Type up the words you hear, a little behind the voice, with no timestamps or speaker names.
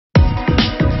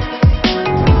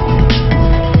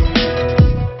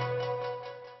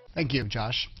Thank you,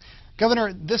 Josh.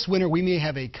 Governor, this winter we may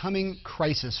have a coming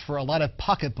crisis for a lot of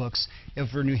pocketbooks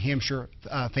for New Hampshire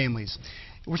families.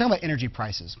 We're talking about energy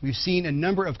prices. We've seen a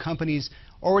number of companies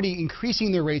already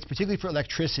increasing their rates, particularly for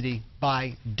electricity,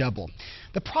 by double.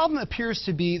 The problem appears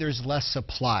to be there's less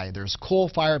supply. There's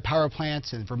coal-fired power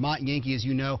plants and Vermont Yankee, as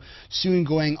you know, soon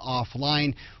going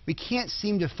offline. We can't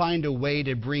seem to find a way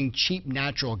to bring cheap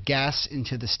natural gas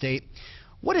into the state.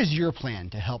 What is your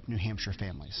plan to help New Hampshire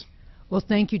families? Well,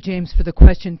 thank you, James, for the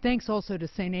question. Thanks also to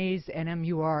St. A's and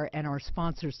WMUR and our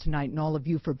sponsors tonight, and all of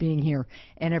you for being here,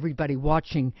 and everybody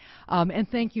watching. And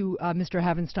thank you, Mr.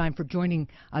 Havenstein, for joining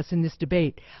us in this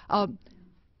debate.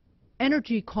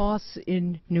 Energy costs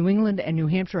in New England and New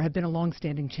Hampshire have been a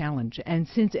long-standing challenge, and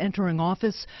since entering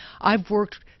office, I've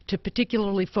worked to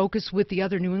particularly focus with the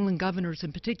other New England governors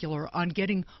in particular on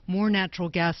getting more natural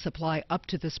gas supply up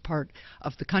to this part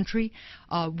of the country.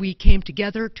 We came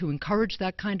together to encourage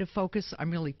that kind of focus. I'm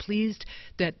really pleased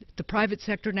that the private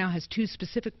sector now has two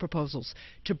specific proposals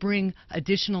to bring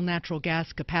additional natural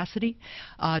gas capacity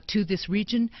to this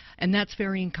region, and that's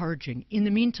very encouraging. In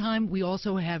the meantime, we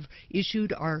also have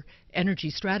issued our energy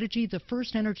strategy, the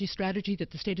first energy strategy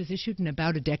that the state has issued in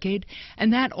about a decade,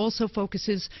 and that also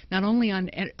focuses not only on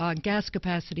gas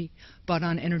capacity, but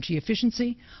on energy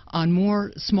efficiency, on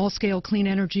more small-scale clean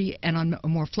energy, and on a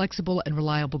more flexible and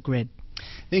reliable grid.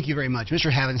 Thank you very much. Mr.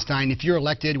 Havenstein, if you're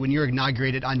elected, when you're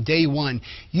inaugurated on day one,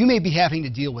 you may be having to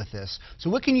deal with this. So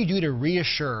what can you do to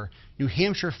reassure New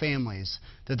Hampshire families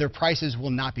that their prices will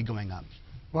not be going up?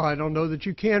 Well, I don't know that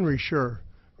you can reassure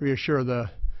the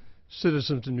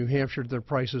citizens in New Hampshire that their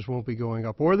prices won't be going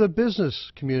up, or the business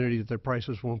community that their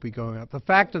prices won't be going up. The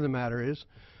fact of the matter is,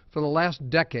 for the last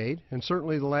decade, and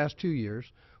certainly the last 2 years,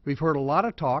 we've heard a lot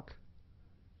of talk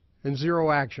and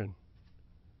zero action.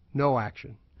 No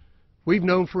action. We've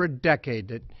known for a decade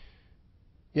that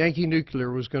Yankee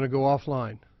Nuclear was going to go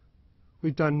offline.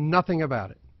 We've done nothing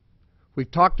about it.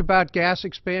 We've talked about gas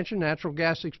expansion, natural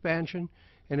gas expansion,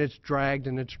 and it's dragged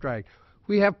and it's dragged.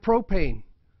 We have propane.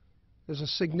 There's a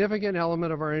significant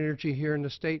element of our energy here in the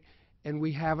state, and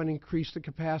we haven't increased the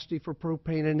capacity for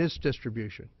propane and its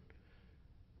distribution.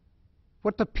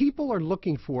 What the people are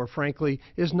looking for, frankly,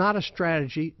 is not a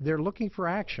strategy. They're looking for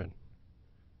action.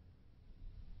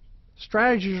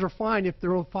 Strategies are fine if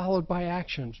they're followed by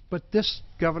actions, but this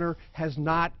governor has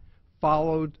not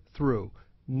followed through.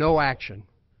 No action.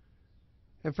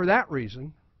 And for that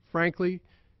reason, frankly,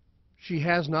 she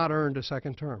has not earned a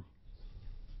second term.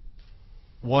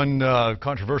 One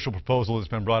controversial proposal that's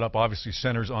been brought up obviously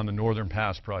centers on the Northern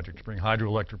Pass project to bring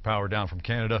hydroelectric power down from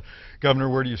Canada. Governor,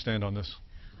 where do you stand on this?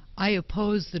 I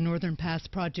oppose the Northern Pass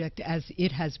project as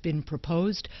it has been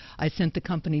proposed. I sent the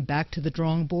company back to the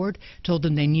drawing board, told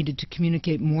them they needed to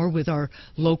communicate more with our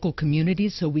local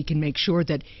communities so we can make sure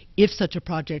that if such a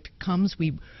project comes,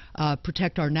 we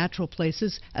protect our natural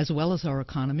places as well as our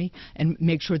economy, and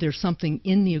make sure there's something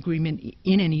in the agreement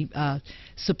in any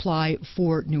supply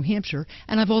for New Hampshire.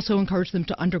 And I've also encouraged them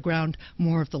to underground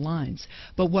more of the lines.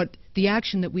 But what the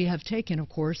action that we have taken, of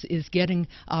course, is getting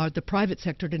the private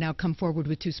sector to now come forward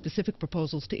with two specific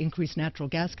proposals to increase natural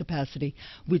gas capacity,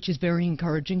 which is very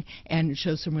encouraging and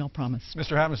shows some real promise.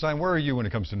 Mr. Havenstein, where are you when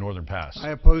it comes to Northern Pass?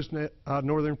 I oppose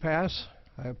Northern Pass.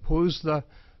 I oppose the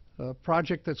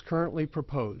project that's currently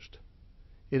proposed.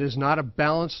 It is not a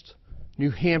balanced New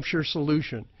Hampshire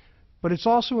solution. But it's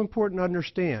also important to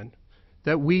understand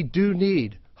that we do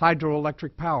need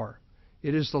hydroelectric power.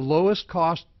 It is the lowest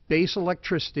cost base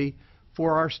electricity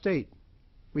for our state.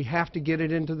 We have to get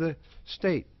it into the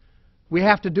state. We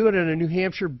have to do it in a New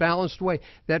Hampshire balanced way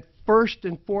that first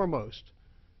and foremost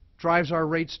drives our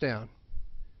rates down.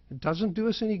 It doesn't do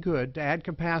us any good to add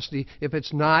capacity if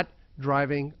it's not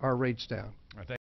driving our rates down.